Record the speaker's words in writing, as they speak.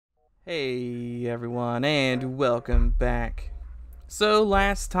Hey everyone, and welcome back. So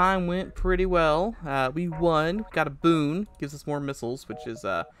last time went pretty well. We won, we got a boon, gives us more missiles, which is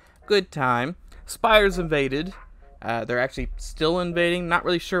a good time. Spires invaded. They're actually still invading. Not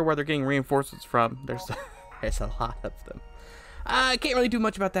really sure where they're getting reinforcements from. There's a lot of them. I can't really do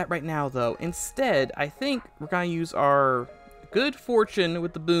much about that right now though. Instead, I think we're gonna use our good fortune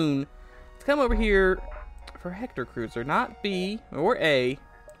with the boon to come over here for Hector Cruiser, not B or A.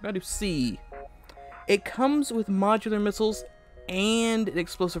 We're gonna do C. It comes with modular missiles and an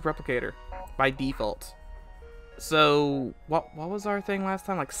explosive replicator by default. So what was our thing last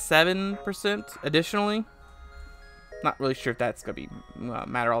time? Like 7% additionally. Not really sure if that's gonna be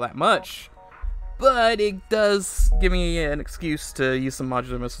matter all that much, but it does give me an excuse to use some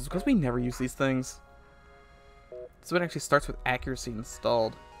modular missiles because we never use these things. So it actually starts with accuracy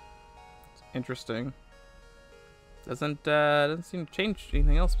installed. It's interesting. Doesn't seem to change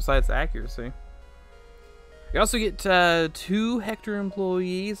anything else besides accuracy. We also get 2 Hector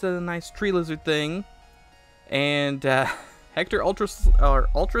employees and a nice tree lizard thing, and Hector Ultra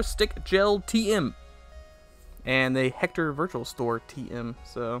Stick Gel TM, and the Hector Virtual Store TM.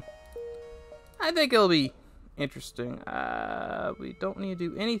 So I think it'll be interesting. We don't need to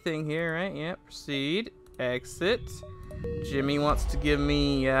do anything here, right? Yeah, proceed, exit. Jimmy wants to give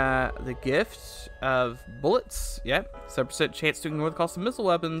me the gift of bullets. Yep, 7% chance to ignore the cost of missile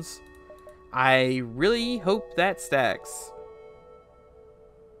weapons. I really hope that stacks.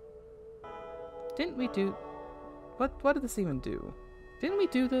 Didn't we do... What did this even do? Didn't we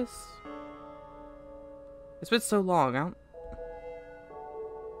do this? It's been so long.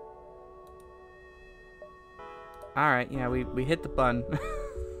 Alright, yeah, we hit the button.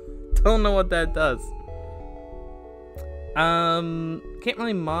 Don't know what that does. Can't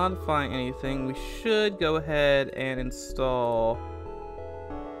really modify anything. We should go ahead and install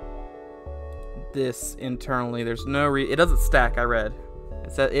this internally. There's no it doesn't stack, I read.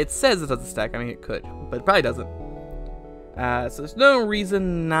 It says it doesn't stack. I mean, it could, but it probably doesn't. So there's no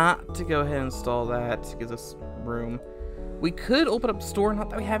reason not to go ahead and install that. It gives us room. We could open up a store,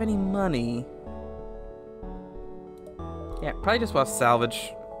 not that we have any money. Yeah, probably just want to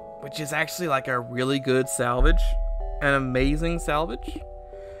salvage, which is actually like a really good salvage. An amazing salvage.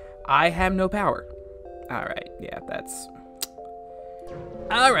 I have no power. Alright, yeah, that's...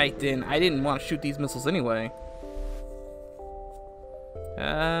 Alright then, I didn't want to shoot these missiles anyway.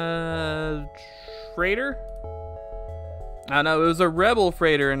 Freighter? Oh no, it was a rebel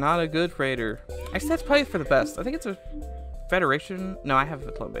freighter and not a good freighter. Actually, that's probably for the best. I think it's a Federation... No, I have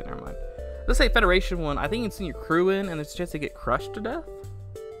a Clone Bay, never mind. Let's say Federation one. I think you can send your crew in and there's a chance to get crushed to death.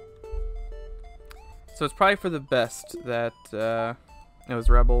 So it's probably for the best that it was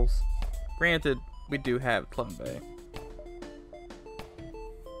rebels. Granted, we do have Clone Bay.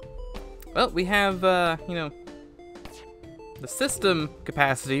 Well, we have, you know, the system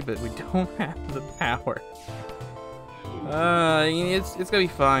capacity, but we don't have the power. It's gonna be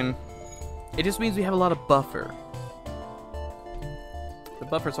fine. It just means we have a lot of buffer. The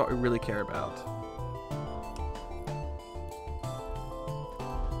buffer is what we really care about.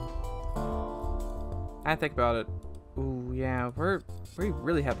 I think about it. Ooh, yeah, we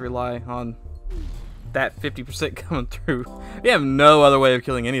really have to rely on that 50% coming through. We have no other way of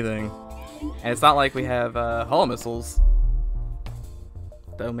killing anything. And it's not like we have hull missiles.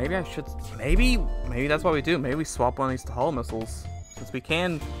 Though maybe I should, maybe that's what we do. Maybe we swap one of these to hull missiles. Since we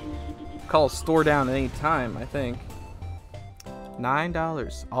can call a store down at any time, I think.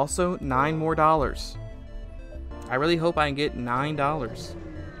 $9. Also, $9 more. I really hope I can get $9.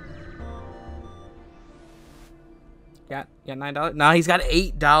 Yeah, $9. No, he's got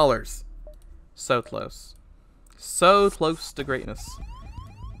 $8. So close. So close to greatness.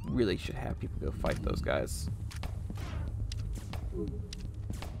 Really should have people go fight those guys.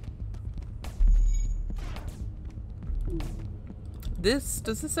 Does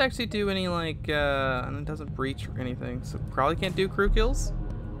this actually do any, like, and it doesn't breach or anything, so probably can't do crew kills?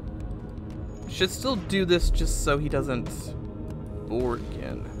 Should still do this just so he doesn't board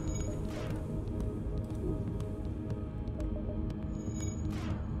again.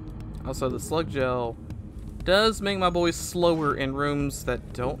 Also, the slug gel does make my boys slower in rooms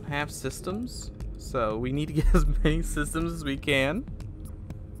that don't have systems. So we need to get as many systems as we can.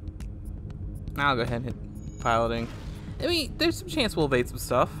 I'll go ahead and hit piloting. I mean, there's some chance we'll evade some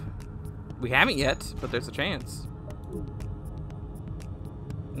stuff. We haven't yet, but there's a chance.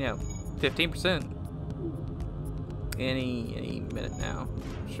 Yeah, 15%. Any minute now.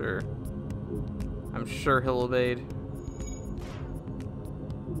 I'm sure he'll evade.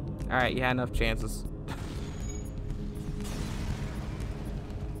 Alright, yeah, enough chances.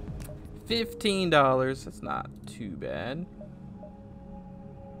 $15. That's not too bad.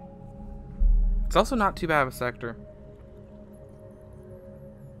 It's also not too bad of a sector.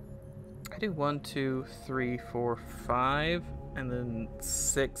 I do 1, 2, 3, 4, 5, and then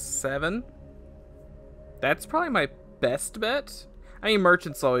 6, 7. That's probably my best bet. I mean,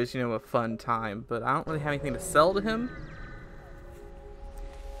 merchant's always, you know, a fun time, but I don't really have anything to sell to him.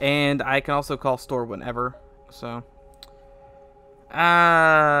 And I can also call store whenever, so.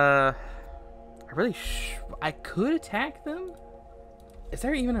 I could attack them? Is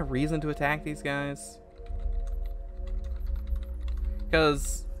there even a reason to attack these guys?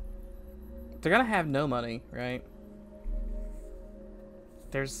 Because they're gonna have no money, right?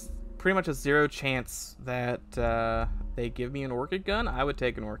 There's pretty much a 0 chance that they give me an orchid gun. I would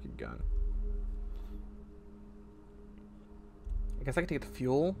take an orchid gun. I guess I could take the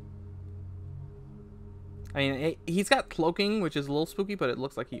fuel. I mean, he's got cloaking, which is a little spooky, but it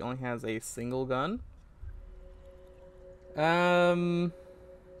looks like he only has a single gun.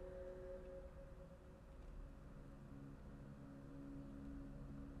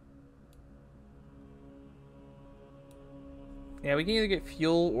 Yeah, we can either get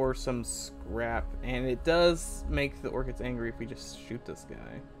fuel or some scrap, and it does make the orchids angry if we just shoot this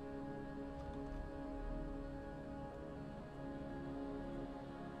guy.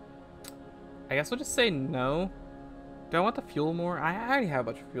 I guess we'll just say no. Do I want the fuel more? I already have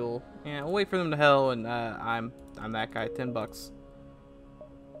a bunch of fuel. Yeah, we'll wait for them to hell, and I'm that guy. $10.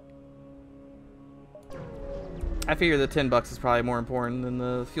 I figure the $10 is probably more important than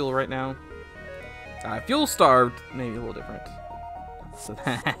the fuel right now. Fuel starved, maybe a little different. So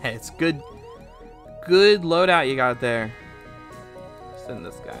it's good loadout you got there. Send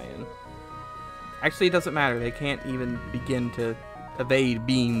this guy in. Actually, it doesn't matter. They can't even begin to evade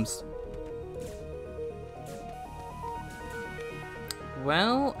beams.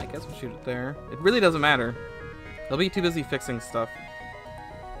 Well, I guess we'll shoot it there. It really doesn't matter. They'll be too busy fixing stuff.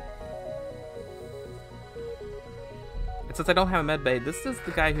 And since I don't have a med bay, this is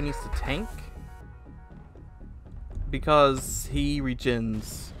the guy who needs to tank. Because he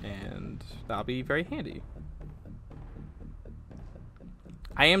regens, and that'll be very handy.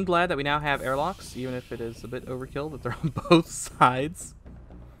 I am glad that we now have airlocks, even if it is a bit overkill that they're on both sides.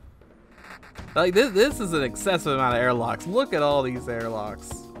 Like, this is an excessive amount of airlocks. Look at all these airlocks.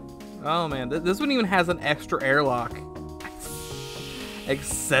 Oh man, this one even has an extra airlock.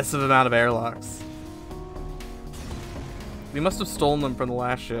 Excessive amount of airlocks. We must have stolen them from the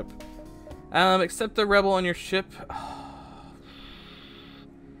last ship. Accept the rebel on your ship.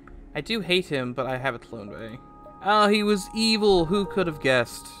 I do hate him, but I have a clone bay. Oh, he was evil. Who could have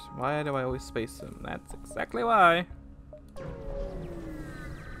guessed? Why do I always space him? That's exactly why.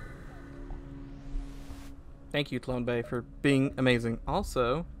 Thank you, Clone Bay, for being amazing.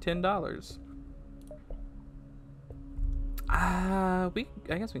 Also, $10. I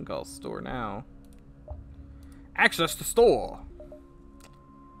guess we can call store now. Access to store.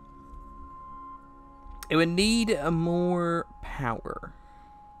 It would need more power.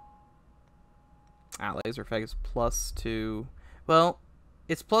 Laser Fag is +2. Well,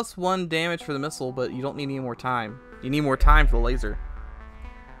 it's +1 damage for the missile, but you don't need any more time. You need more time for the laser.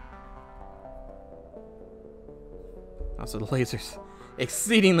 Also, the laser's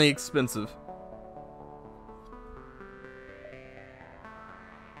exceedingly expensive.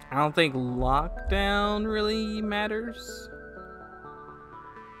 I don't think lockdown really matters.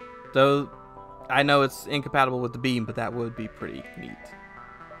 Though, I know it's incompatible with the beam, but that would be pretty neat.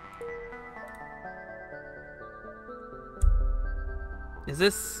 Is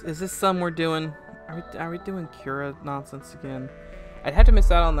this some we're doing? Are we doing Cura nonsense again? I'd have to miss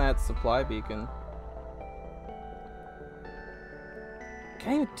out on that supply beacon. I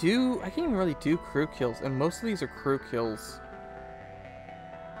can't even really do crew kills, and most of these are crew kills.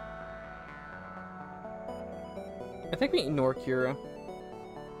 I think we ignore Cura.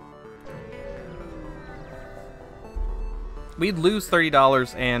 We'd lose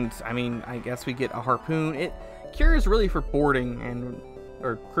 $30, and I mean, I guess we get a harpoon. Cura is really for boarding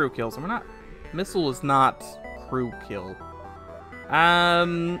or crew kills, and we're not. Missile is not crew kill.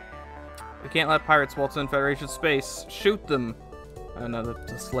 We can't let pirates waltz in Federation space. Shoot them. Oh no,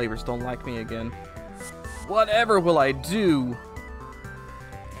 the slavers don't like me again. Whatever will I do?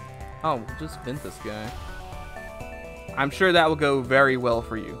 Oh, we'll just vent this guy. I'm sure that will go very well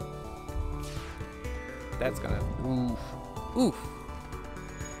for you. That's gonna oof. Oof.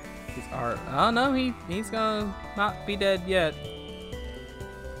 Oh no, he's gonna not be dead yet.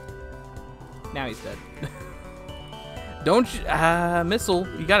 Now he's dead. Don't missile,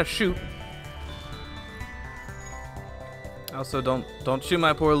 you gotta shoot. Also, don't shoot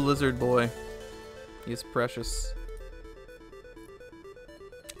my poor lizard boy. He's precious.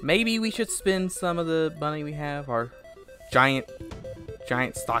 Maybe we should spend some of the money we have, our giant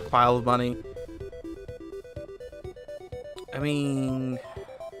stockpile of money. I mean,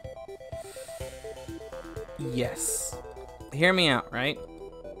 yes. Hear me out, right?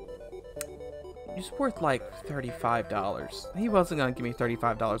 It's worth like $35. He wasn't gonna give me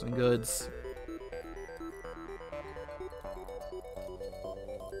 $35 in goods.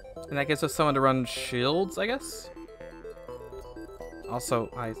 And that gives us someone to run shields, I guess? Also,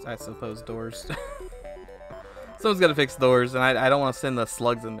 I suppose doors. Someone's gotta fix doors, and I don't want to send the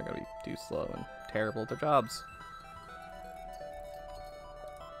slugs in. They're gonna be too slow and terrible at their jobs.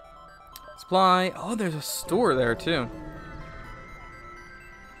 Supply. Oh, there's a store there, too.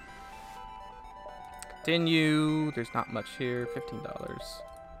 Continue. There's not much here. $15.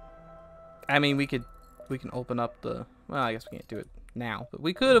 I mean, we can open up the... Well, I guess we can't do it now, but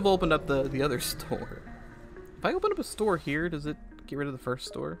we could have opened up the other store. If I open up a store here, does it get rid of the first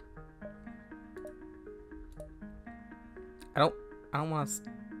store? I don't want to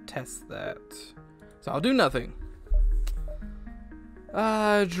test that, so I'll do nothing.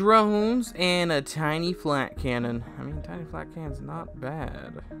 Drones and a tiny flat cannon. I mean, tiny flat cannon's not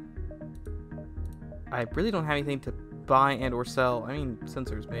bad. I really don't have anything to buy and or sell. I mean,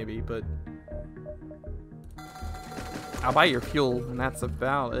 sensors maybe, but I'll buy your fuel, and that's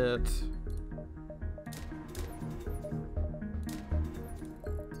about it.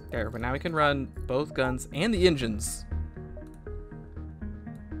 There, but now we can run both guns and the engines.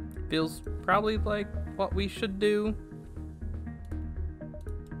 Feels probably like what we should do.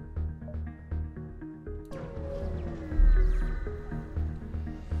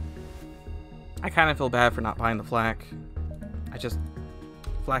 I kind of feel bad for not buying the flak.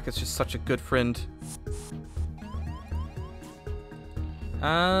 Flak is just such a good friend.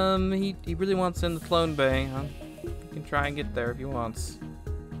 He really wants in the clone bay. He can try and get there if he wants.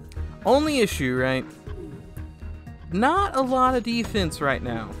 Only issue, right? Not a lot of defense right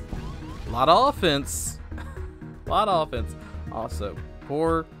now. A lot of offense. A lot of offense. Also,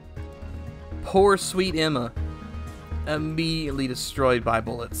 poor sweet Emma. Immediately destroyed by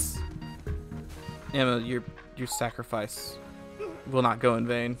bullets. Emma, your sacrifice will not go in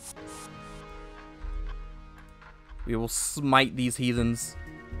vain. We will smite these heathens.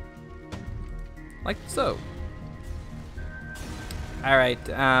 Like so. Alright,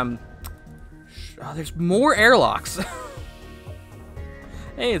 oh, there's more airlocks.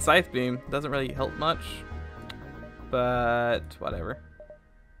 Hey, it's Scythe Beam. Doesn't really help much. But, whatever.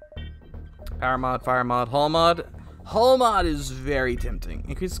 Power mod, fire mod, hull mod. Hull mod is very tempting.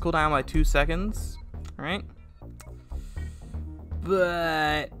 Increases cooldown by 2 seconds. Alright.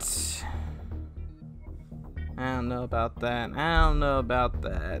 But I don't know about that. I don't know about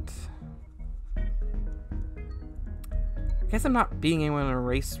that. I guess I'm not beating anyone in a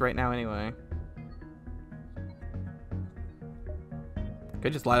race right now anyway.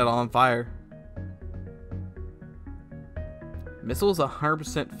 Could just light it all on fire. Missiles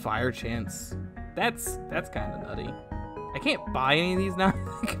 100% fire chance. That's kind of nutty. I can't buy any of these now.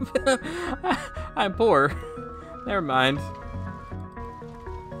 I'm poor. Never mind.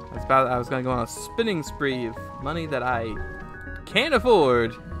 I was gonna go on a spinning spree of money that I can't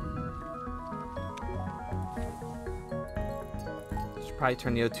afford. Should probably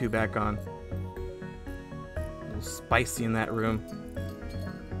turn the O2 back on. A little spicy in that room.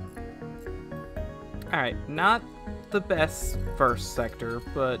 Alright, not the best first sector,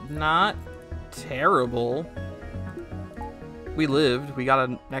 but not terrible. We lived. We got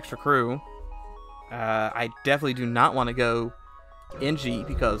an extra crew. I definitely do not want to go NG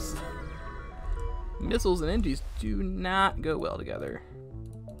because missiles and NGs do not go well together.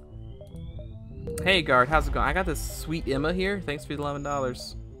 Hey guard, how's it going? I got this sweet Emma here. Thanks for the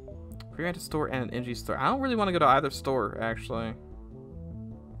 $11. Free rent a store and an NG store. I don't really want to go to either store actually.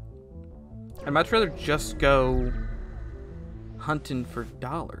 I'd much rather just go hunting for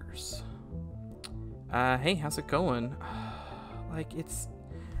dollars. Hey, how's it going? Like,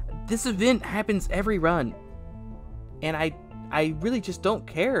 this event happens every run, and I really just don't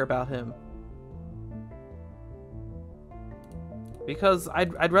care about him because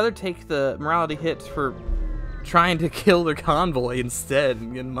I'd rather take the morality hit for trying to kill their convoy instead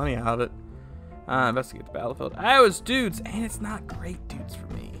and getting money out of it. Investigate the battlefield. Oh, it's dudes, and it's not great dudes for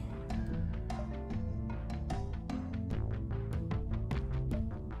me.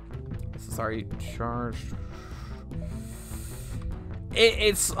 This is already charged.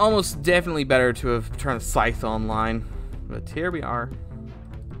 It's almost definitely better to have turned a scythe online, but here we are.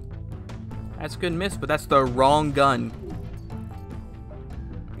 That's a good miss, but that's the wrong gun.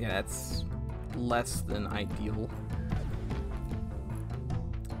 Yeah, that's less than ideal.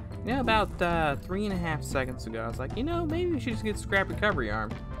 Yeah, about 3.5 seconds ago, I was like, you know, maybe we should just get scrap recovery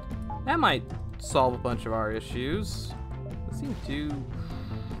arm. That might solve a bunch of our issues. It seems to...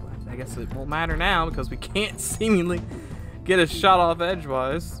 I guess it won't matter now because we can't seemingly get a shot off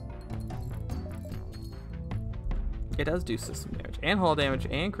edgewise. It does do system damage, and hull damage,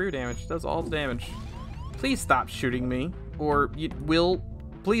 and crew damage. It does all the damage. Please stop shooting me, or you will.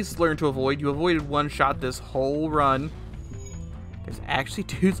 Please learn to avoid. You avoided one shot this whole run. There's actually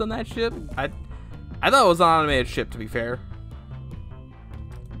dudes on that ship? I thought it was an automated ship, to be fair.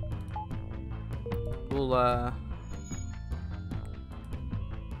 We'll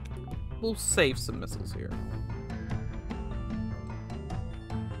save some missiles here.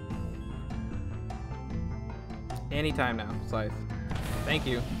 Anytime now, Scythe. Thank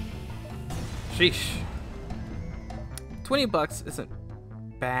you. Sheesh. $20 isn't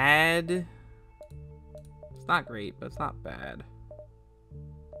bad. It's not great, but it's not bad.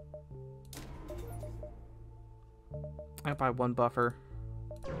 I'll buy one buffer.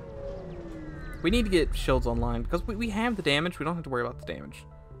 We need to get shields online because we have the damage. We don't have to worry about the damage.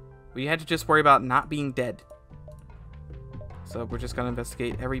 We had to just worry about not being dead. So we're just gonna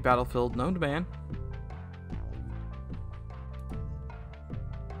investigate every battlefield known to man.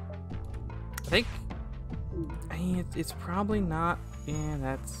 I mean, it's probably not. Yeah,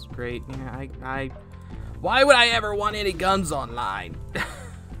 that's great. Yeah, why would I ever want any guns online?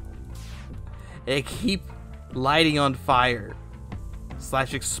 They keep lighting on fire /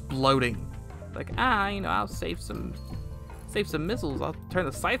 exploding. Like, you know, I'll save some missiles. I'll turn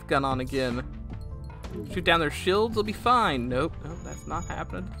the scythe gun on again. Shoot down their shields, it'll be fine. Nope, that's not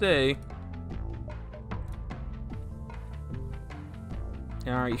happening today.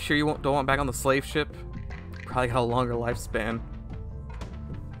 Alright, you sure you don't want back on the slave ship? Probably got a longer lifespan.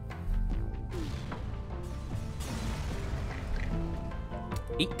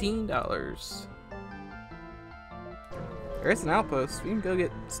 $18. There is an outpost. We can go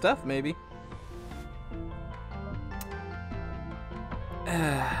get stuff, maybe.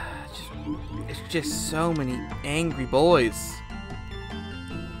 It's just so many angry boys.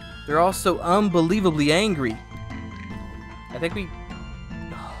 They're all so unbelievably angry. I think we...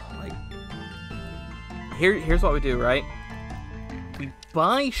 like... Here's what we do, right? We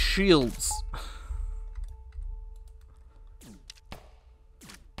buy shields.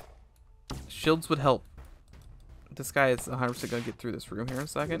 Shields would help. This guy is 100% gonna get through this room here in a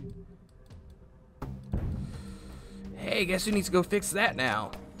second. Hey, guess who needs to go fix that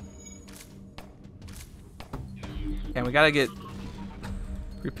now? And we gotta get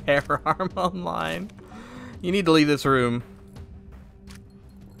repair arm online. You need to leave this room.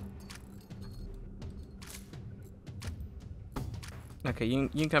 Okay, you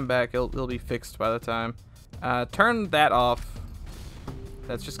can come back. It'll be fixed by the time. Turn that off.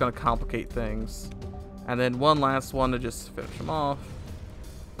 That's just gonna complicate things. And then one last one to just finish him off.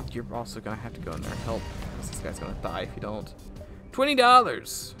 You're also gonna have to go in there and help, because this guy's gonna die if you don't.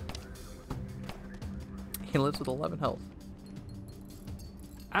 $20. He lives with 11 health.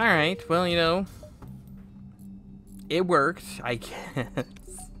 All right, well, you know, it worked, I guess.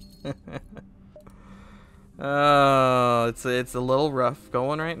 Oh, it's a little rough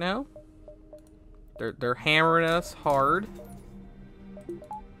going right now. They're hammering us hard.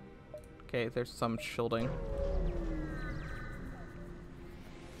 Okay, there's some shielding.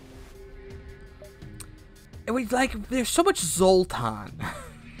 And we like, there's so much Zoltan.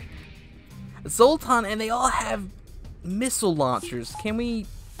 Zoltan, and they all have missile launchers. Can we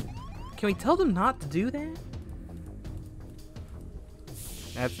tell them not to do that?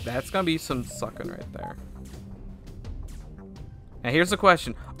 That's gonna be some sucking right there. Now here's the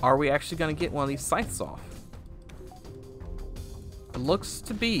question: are we actually gonna get one of these scythes off? It looks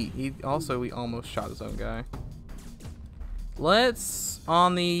to be. He almost shot his own guy. Let's,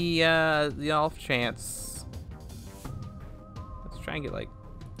 on the off chance, let's try and get like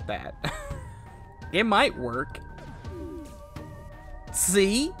that. It might work.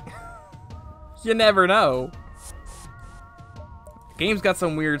 See? You never know. The game's got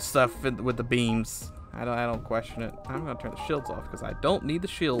some weird stuff with the beams. I don't question it. I'm gonna turn the shields off because I don't need the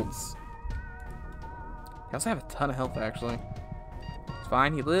shields. He also have a ton of health actually. It's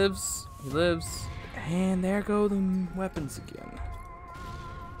fine. He lives. He lives. And there go the weapons again.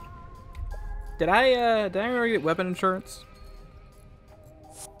 Did I ever get weapon insurance?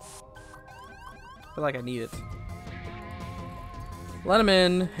 I feel like I need it. Let him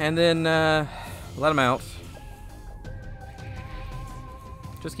in, and then let him out.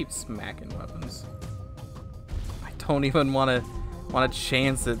 Just keep smacking weapons. I don't even want to Want to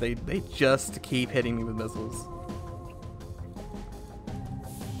chance it. They just keep hitting me with missiles.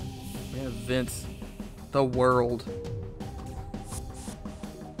 Man, Vince. The world.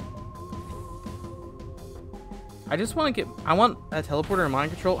 I just want to get... I want a teleporter and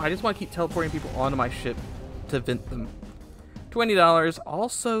mind control. I just want to keep teleporting people onto my ship to vent them. $20.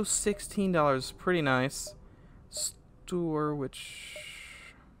 Also $16. Pretty nice. Store, which...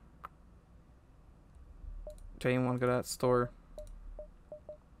 Do I even want to go to that store?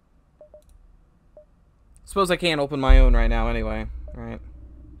 Suppose I can't open my own right now anyway. Alright.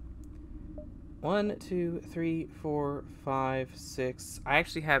 1, 2, 3, 4, 5, 6. I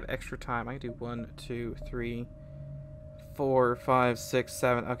actually have extra time. I can do 1, 2, 3, 4, 5, 6,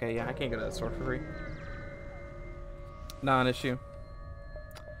 7. Okay, yeah, I can't go to that store for free. Not an issue.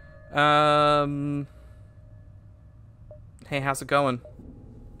 Hey, how's it going?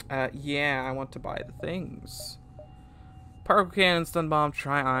 Yeah, I want to buy the things. Particle cannon, stun bomb,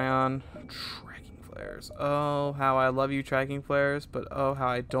 tri-ion, tracking flares. Oh, how I love you, tracking flares, but oh, how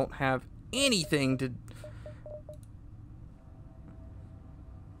I don't have anything to...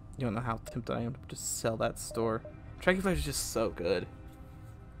 You don't know how tempted I am to just sell that store. Tracking flares is just so good.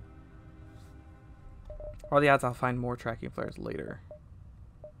 What are the odds I'll find more tracking flares later?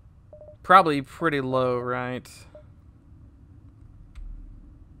 Probably pretty low, right?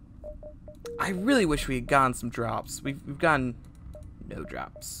 I really wish we had gotten some drops. We've gotten no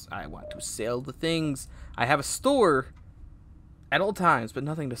drops. I want to sell the things. I have a store at all times, but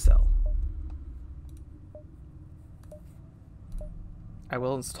nothing to sell. I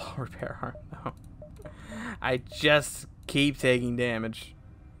will install repair arm though. I just keep taking damage.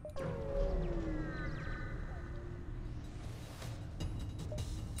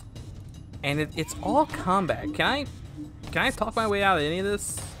 And it's all combat. Can I talk my way out of any of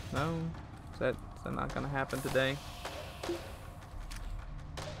this? No? Is that not gonna happen today?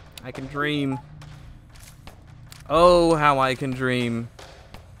 I can dream. Oh, how I can dream.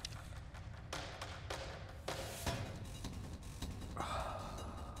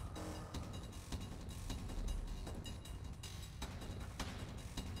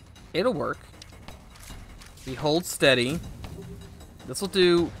 It'll work. We hold steady. This'll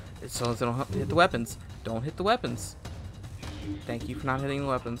do. So they don't hit the weapons. Don't hit the weapons. Thank you for not hitting the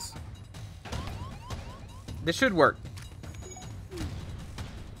weapons. This should work.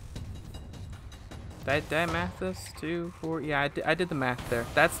 Did I math this? 2, 4. Yeah, I did the math there.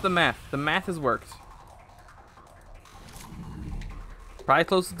 That's the math. The math has worked. Probably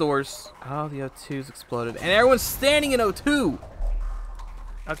close the doors. Oh, the O2's exploded. And everyone's standing in O2!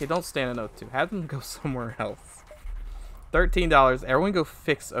 Okay, don't stand in O2. Have them go somewhere else. $13. Everyone go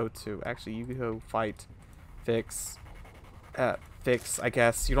fix O2. Actually, you go fight. Fix. Fix, I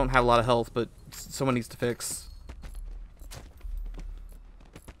guess. You don't have a lot of health, but someone needs to fix.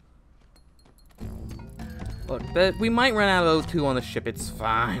 Look, we might run out of O2 on the ship. It's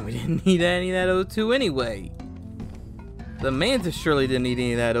fine. We didn't need any of that O2 anyway. The Mantis surely didn't need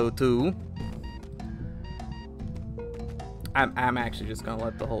any of that O2. I'm actually just gonna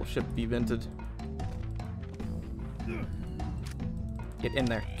let the whole ship be vented. Get in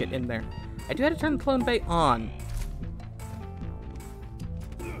there. Get in there. I do have to turn the clone bay on.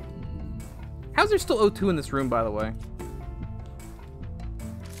 How's there still O2 in this room, by the way?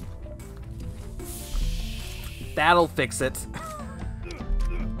 That'll fix it.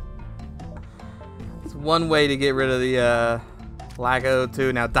 It's one way to get rid of the lack of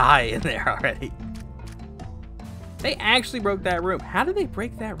O2. Now die in there already. They actually broke that room. How did they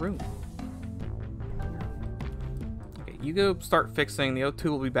break that room? Okay, you go start fixing. The O2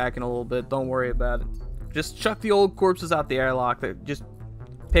 will be back in a little bit. Don't worry about it. Just chuck the old corpses out the airlock. Just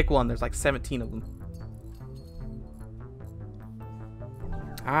pick one. There's like 17 of them.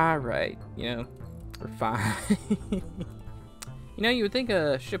 Alright, you know, we're fine. You know, you would think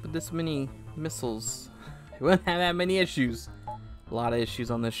a ship with this many missiles, it wouldn't have that many issues. A lot of issues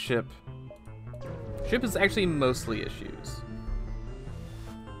on this ship. Ship is actually mostly issues.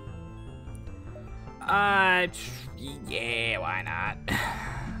 Yeah, why not?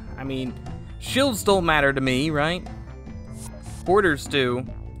 I mean, shields don't matter to me, right? Boarders do.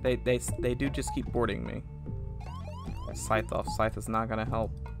 They do just keep boarding me. Scythe off. Scythe is not gonna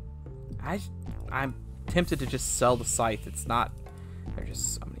help. I'm tempted to just sell the scythe. It's not. There's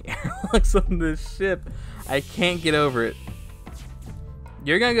just so many airlocks on this ship. I can't get over it.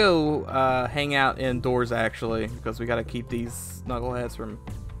 You're gonna go hang out indoors actually, because we gotta keep these knuckleheads from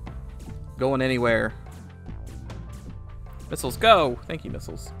going anywhere. Missiles, go! Thank you,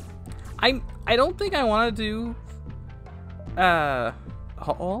 missiles. I don't think I want to do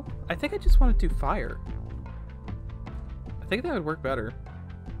all. I think I just want to do fire. I think that would work better.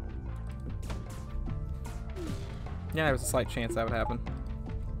 Yeah, there was a slight chance that would happen.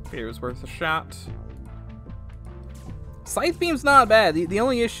 It was worth a shot. Scythe Beam's not bad. The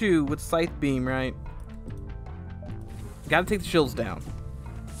only issue with Scythe Beam, right? Gotta take the shields down.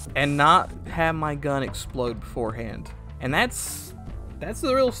 And not have my gun explode beforehand. And that's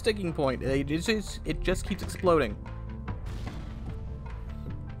the real sticking point. It just keeps exploding.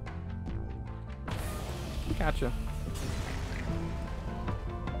 Gotcha.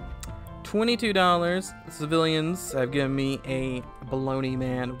 $22. Civilians have given me a baloney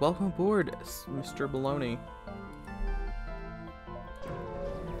man. Welcome aboard, Mr. Baloney.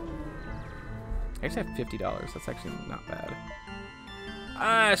 I just have $50. That's actually not bad.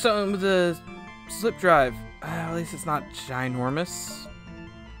 Something with the slip drive. At least it's not ginormous.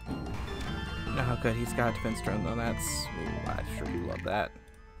 Oh, good. He's got a defense drone, though. That's... Ooh, I sure do love that.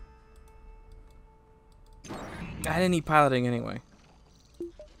 I didn't need piloting anyway.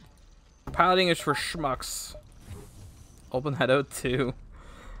 Piloting is for schmucks. Open that out, too.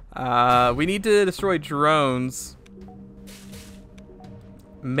 We need to destroy drones.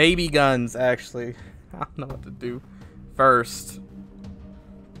 Maybe guns, actually. I don't know what to do first.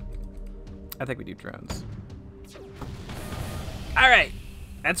 I think we do drones. Alright.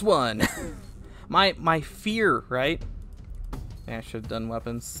 That's one. my fear, right? Yeah, I should have done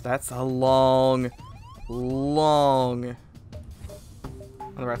weapons. That's a long... On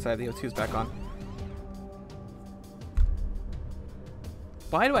the right side, the O2's back on.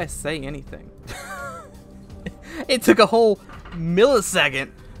 Why do I say anything? It took a whole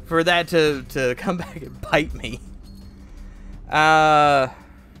millisecond for that to come back and bite me. I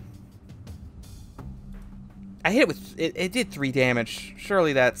hit it with it did 3 damage.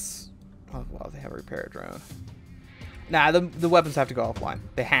 Surely that's... Oh, well, they have a repair drone. Nah, the weapons have to go offline.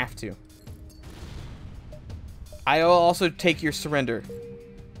 They have to. I will also take your surrender.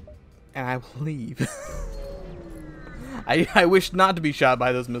 And I will leave. I wish not to be shot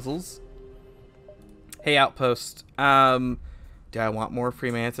by those missiles. Hey, Outpost. Do I want more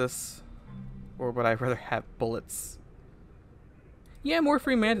free mantis? Or would I rather have bullets? Yeah, more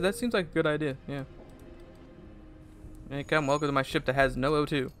free mantis. That seems like a good idea. Yeah. Hey, come. Welcome to my ship that has no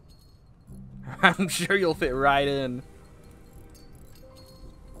O2. I'm sure you'll fit right in.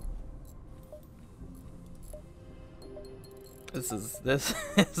 This is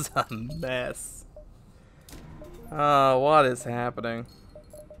a mess. Oh, what is happening?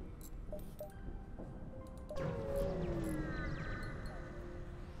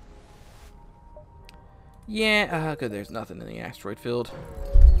 Yeah, good, there's nothing in the asteroid field.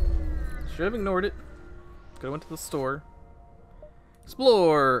 Should have ignored it. Could have went to the store.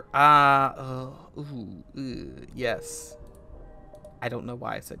 Explore! Yes. I don't know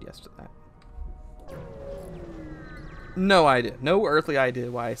why I said yes to that. No idea. No earthly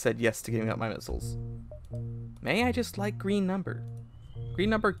idea why I said yes to giving up my missiles. May I just like green number? Green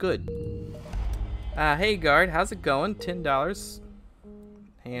number, good. Hey guard, how's it going? $10.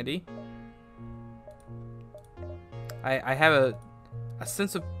 Handy. I have a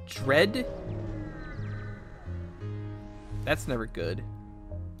sense of dread. That's never good.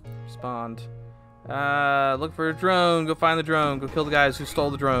 Respond. Look for a drone. Go find the drone. Go kill the guys who stole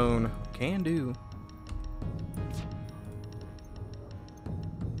the drone. Can do.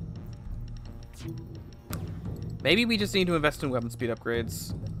 Maybe we just need to invest in weapon speed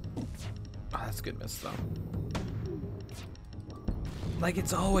upgrades. Oh, that's a good miss, though. Like,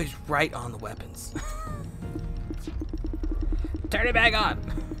 it's always right on the weapons. Turn it back on!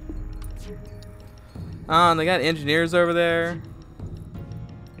 And they got engineers over there.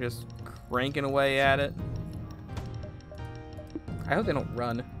 Just cranking away at it. I hope they don't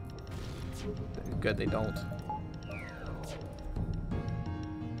run. Good, they don't.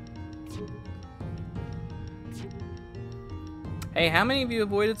 Hey, how many of you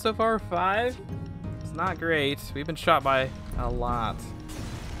avoided so far? 5? It's not great. We've been shot by a lot.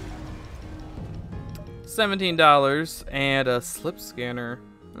 $17 and a slip scanner.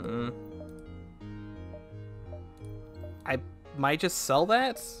 I might just sell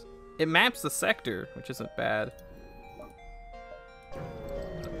that. It maps the sector, which isn't bad.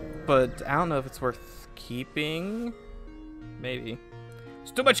 But I don't know if it's worth keeping. Maybe.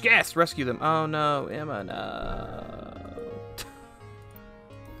 It's too much gas. Rescue them. Oh no, Emma, no.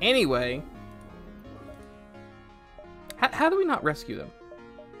 Anyway, how do we not rescue them?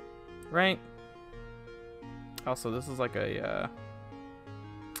 Right? Also, this is like a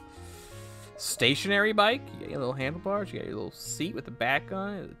stationary bike. You got your little handlebars. You got your little seat with the back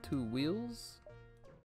on it, the 2 wheels.